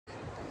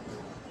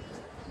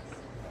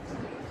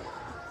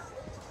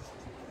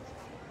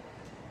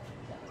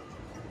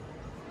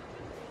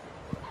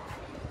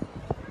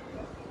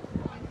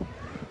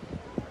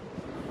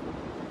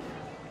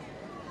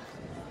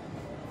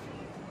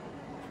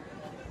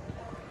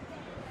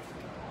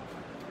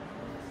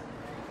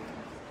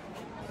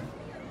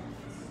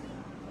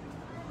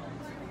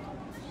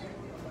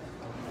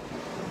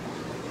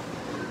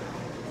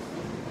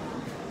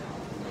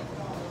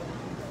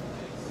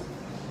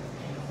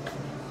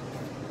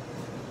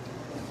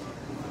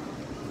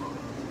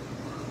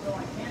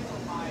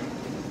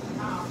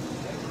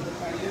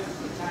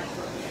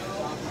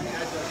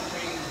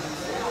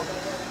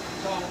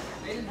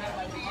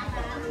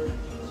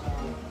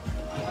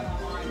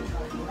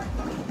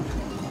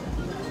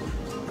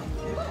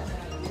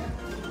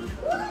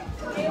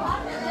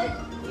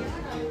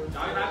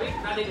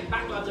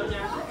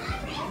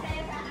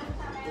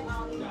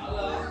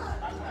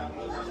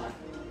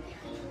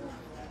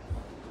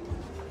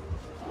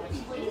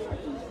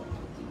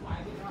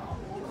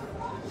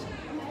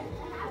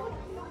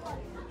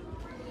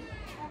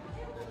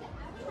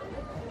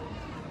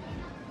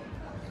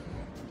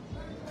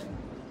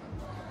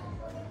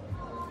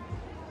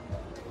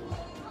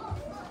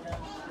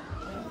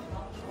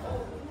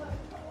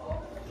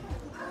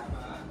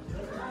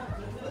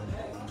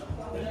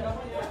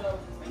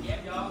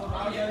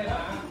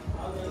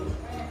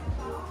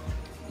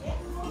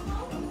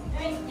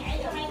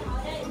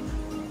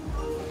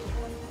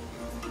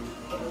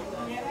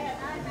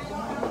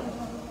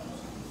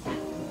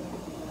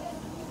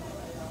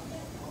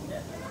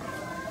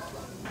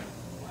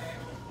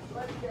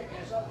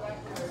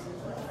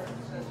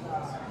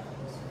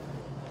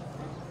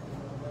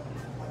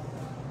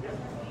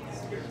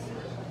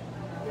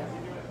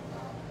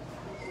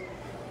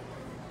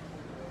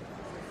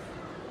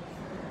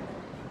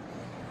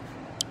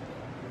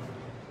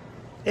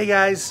Hey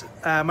guys,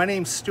 my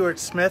name's Stuart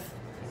Smith.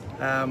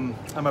 I'm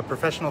a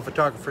professional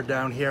photographer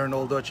down here in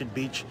Old Orchard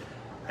Beach.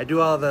 I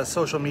do all the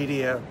social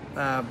media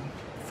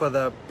for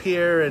the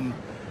pier and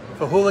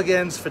for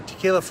hooligans, for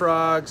Tequila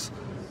Frogs,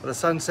 for the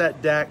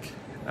sunset deck,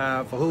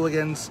 for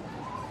hooligans,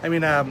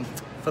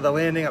 for the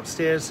landing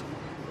upstairs.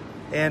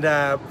 And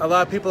a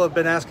lot of people have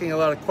been asking a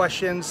lot of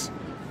questions.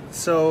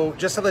 So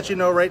just to let you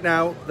know right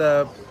now,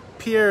 the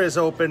pier is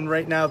open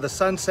right now. The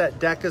sunset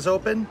deck is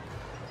open.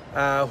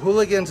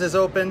 Hooligans is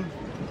open.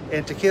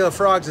 And Tequila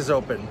Frogs is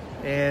open,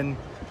 and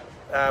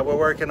we're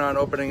working on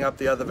opening up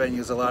the other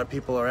venues. A lot of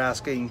people are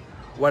asking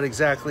what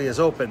exactly is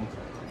open,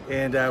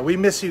 and we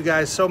miss you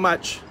guys so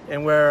much,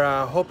 and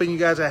we're hoping you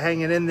guys are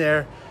hanging in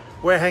there.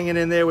 We're hanging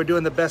in there. We're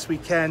doing the best we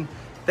can.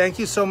 Thank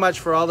you so much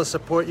for all the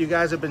support you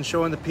guys have been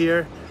showing the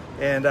pier,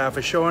 and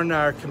for showing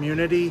our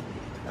community.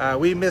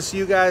 We miss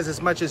you guys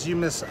as much as you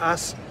miss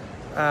us.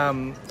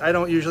 I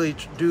don't usually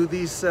do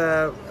these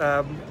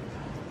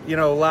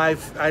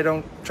live. I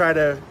don't try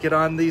to get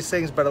on these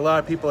things, but a lot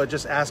of people are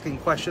just asking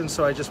questions,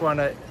 so I just want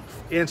to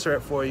answer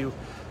it for you.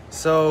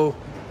 So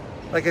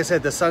like I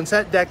said, the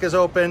sunset deck is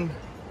open,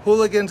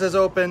 hooligans is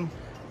open,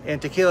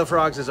 and Tequila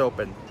Frogs is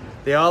open.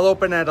 They all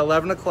open at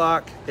 11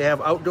 o'clock. They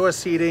have outdoor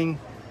seating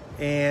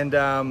and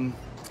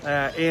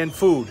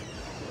food.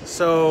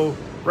 So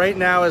right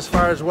now, as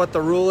far as what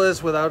the rule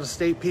is with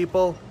out-of-state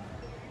people,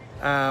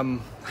 I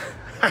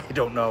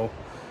don't know.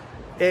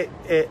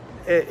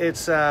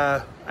 It's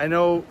I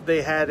know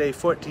they had a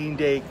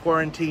 14-day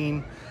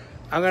quarantine.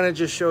 I'm gonna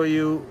just show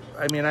you.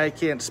 I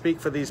can't speak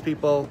for these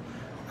people.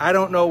 I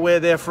don't know where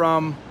they're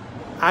from.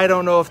 I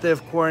don't know if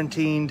they've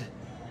quarantined.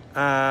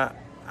 I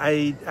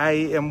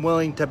am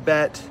willing to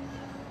bet.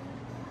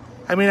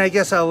 I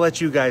guess I'll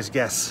let you guys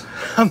guess.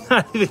 I'm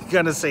not even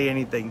gonna say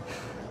anything.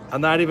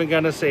 Not even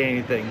gonna say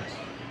anything.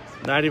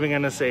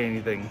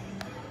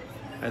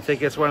 I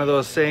think it's one of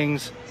those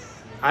things.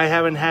 I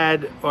haven't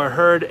had or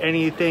heard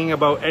anything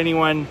about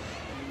anyone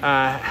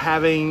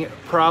having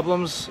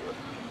problems,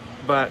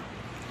 but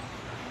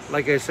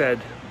like I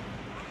said,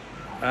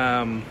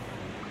 I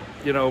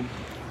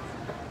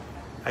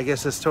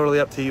guess it's totally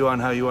up to you on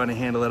how you want to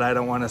handle it. I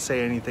don't want to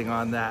say anything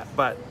on that,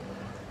 but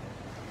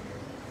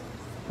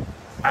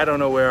I don't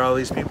know where all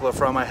these people are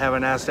from. I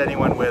haven't asked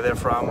anyone where they're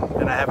from,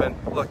 and I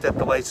haven't looked at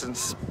the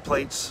license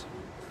plates.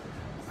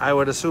 I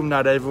would assume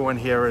not everyone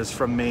here is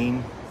from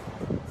Maine.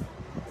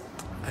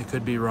 I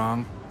could be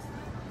wrong.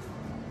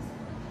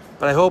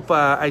 But I hope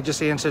I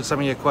just answered some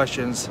of your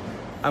questions.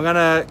 I'm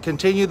gonna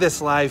continue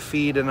this live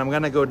feed, and I'm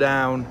gonna go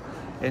down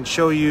and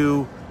show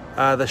you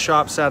the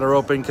shops that are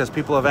open, because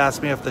people have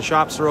asked me if the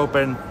shops are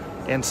open,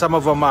 and some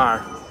of them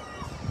are.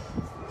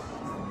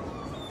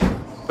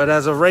 But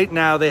as of right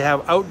now, they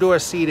have outdoor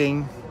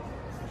seating,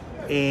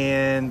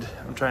 and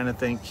I'm trying to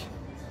think.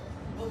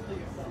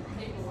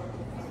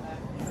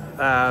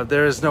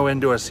 There is no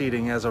indoor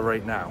seating as of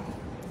right now.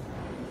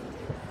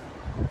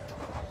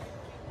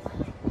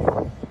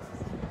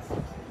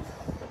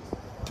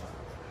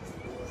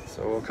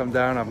 So we'll come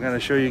down. I'm going to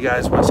show you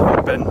guys what's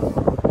open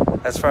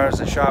as far as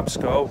the shops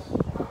go.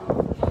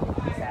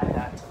 Add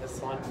that to this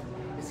one.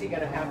 Is he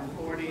going to have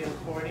 40 and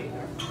 40?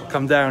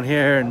 Come down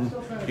here and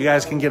you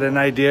guys can get an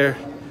idea.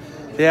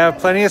 They have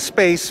plenty of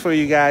space for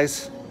you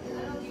guys.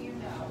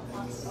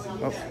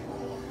 Oh.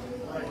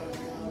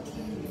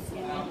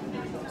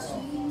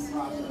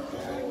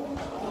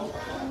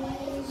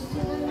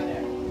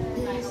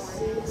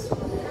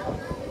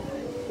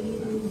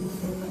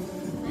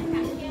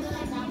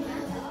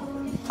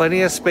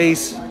 Plenty of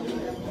space.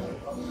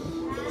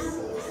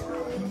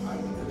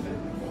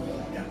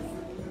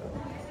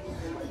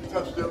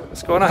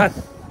 What's going on?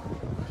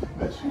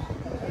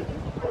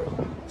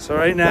 So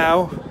right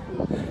now,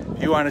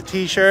 if you want a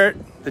t-shirt,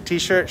 the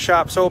t-shirt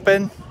shop's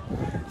open.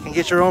 You can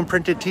get your own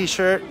printed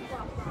t-shirt.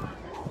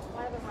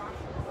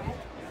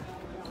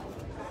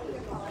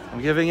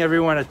 I'm giving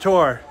everyone a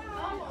tour.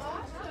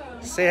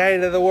 Say hi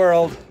to the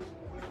world.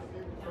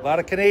 A lot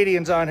of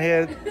Canadians on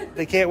here.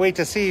 They can't wait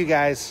to see you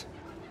guys.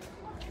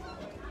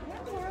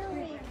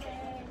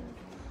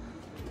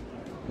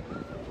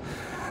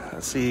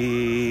 Let's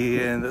see,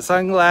 and the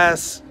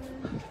sunglass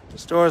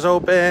store's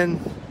open.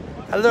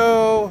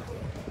 Hello.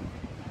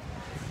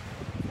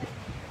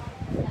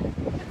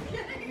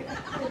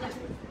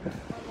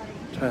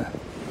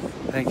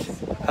 Thank you.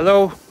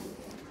 Hello.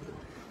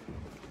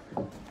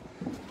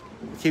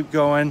 Keep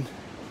going.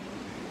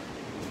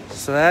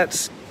 So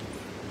that's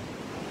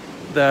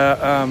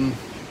the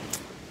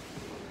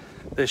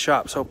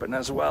shop's open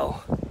as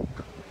well.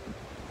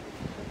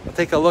 I'll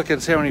take a look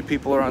and see how many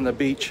people are on the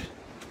beach.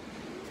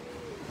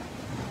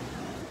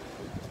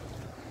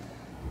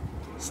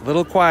 It's a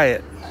little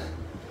quiet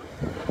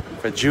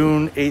for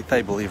June 8th,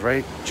 I believe,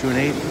 right? June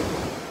 8th.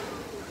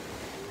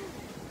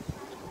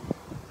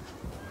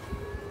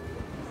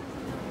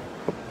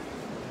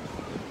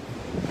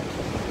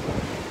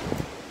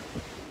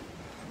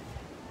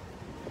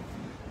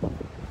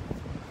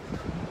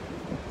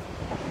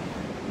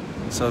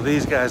 So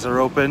these guys are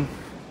open.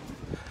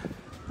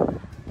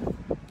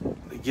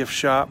 The gift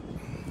shop.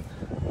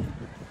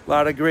 A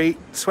lot of great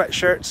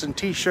sweatshirts and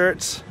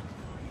t-shirts.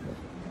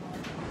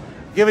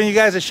 Giving you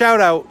guys a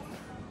shout out.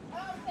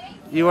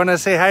 You want to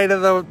say hi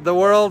to the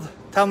world?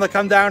 Tell them to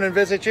come down and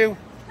visit you?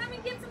 Come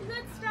and get some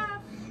good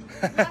stuff.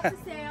 Lots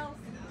of sales.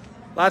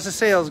 Lots of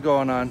sales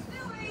going on.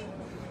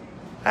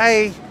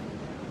 Hi.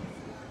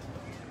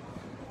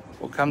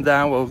 We'll come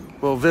down,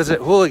 we'll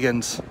visit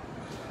Hooligans.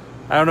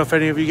 I don't know if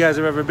any of you guys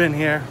have ever been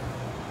here.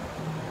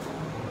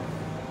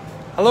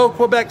 Hello,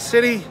 Quebec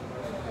City.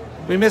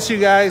 We miss you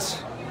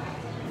guys.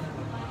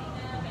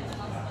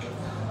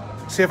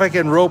 See if I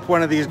can rope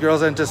one of these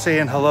girls into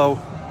saying hello.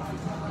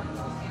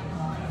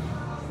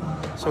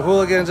 So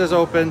Hooligans is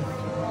open.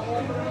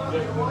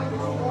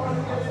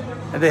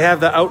 And they have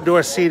the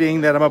outdoor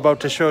seating that I'm about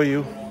to show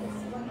you.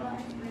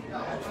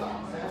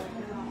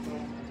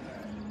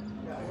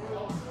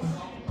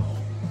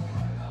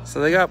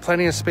 So they got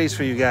plenty of space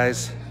for you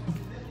guys.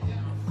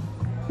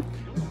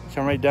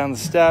 Come right down the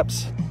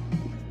steps.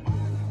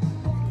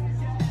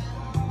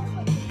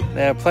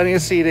 They have plenty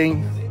of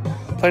seating,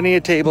 plenty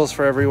of tables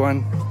for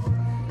everyone.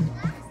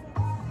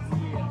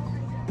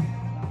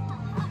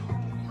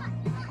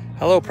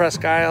 Hello,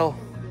 Presque Isle.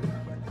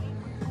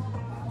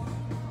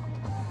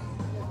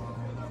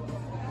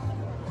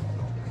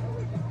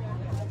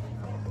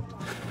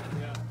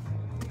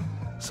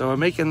 So we're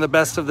making the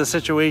best of the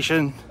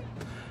situation.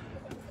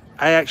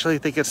 I actually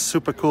think it's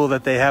super cool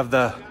that they have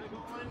the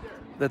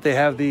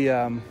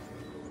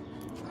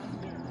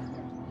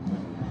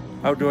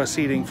outdoor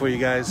seating for you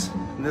guys.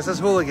 And this is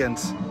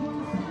Hooligans.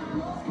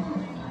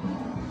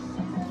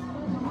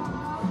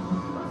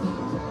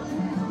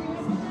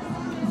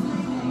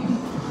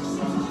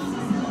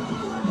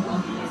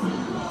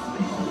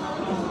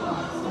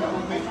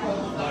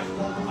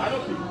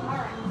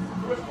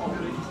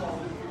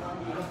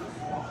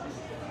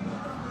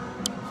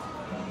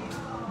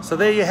 So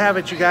there you have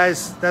it, you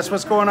guys. That's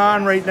what's going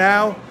on right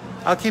now.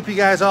 I'll keep you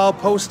guys all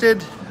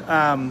posted.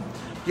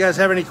 If you guys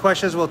have any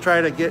questions, we'll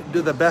try to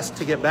do the best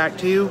to get back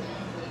to you.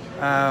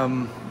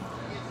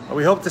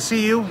 We hope to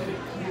see you.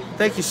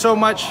 Thank you so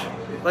much.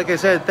 Like I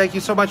said, thank you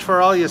so much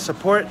for all your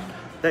support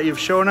that you've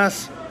shown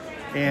us.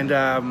 And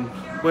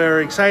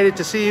we're excited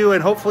to see you,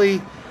 and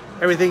hopefully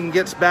everything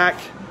gets back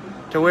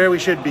to where we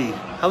should be.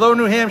 Hello,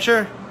 New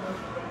Hampshire.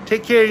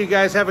 Take care, you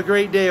guys. Have a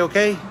great day,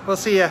 okay? We'll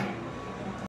see ya.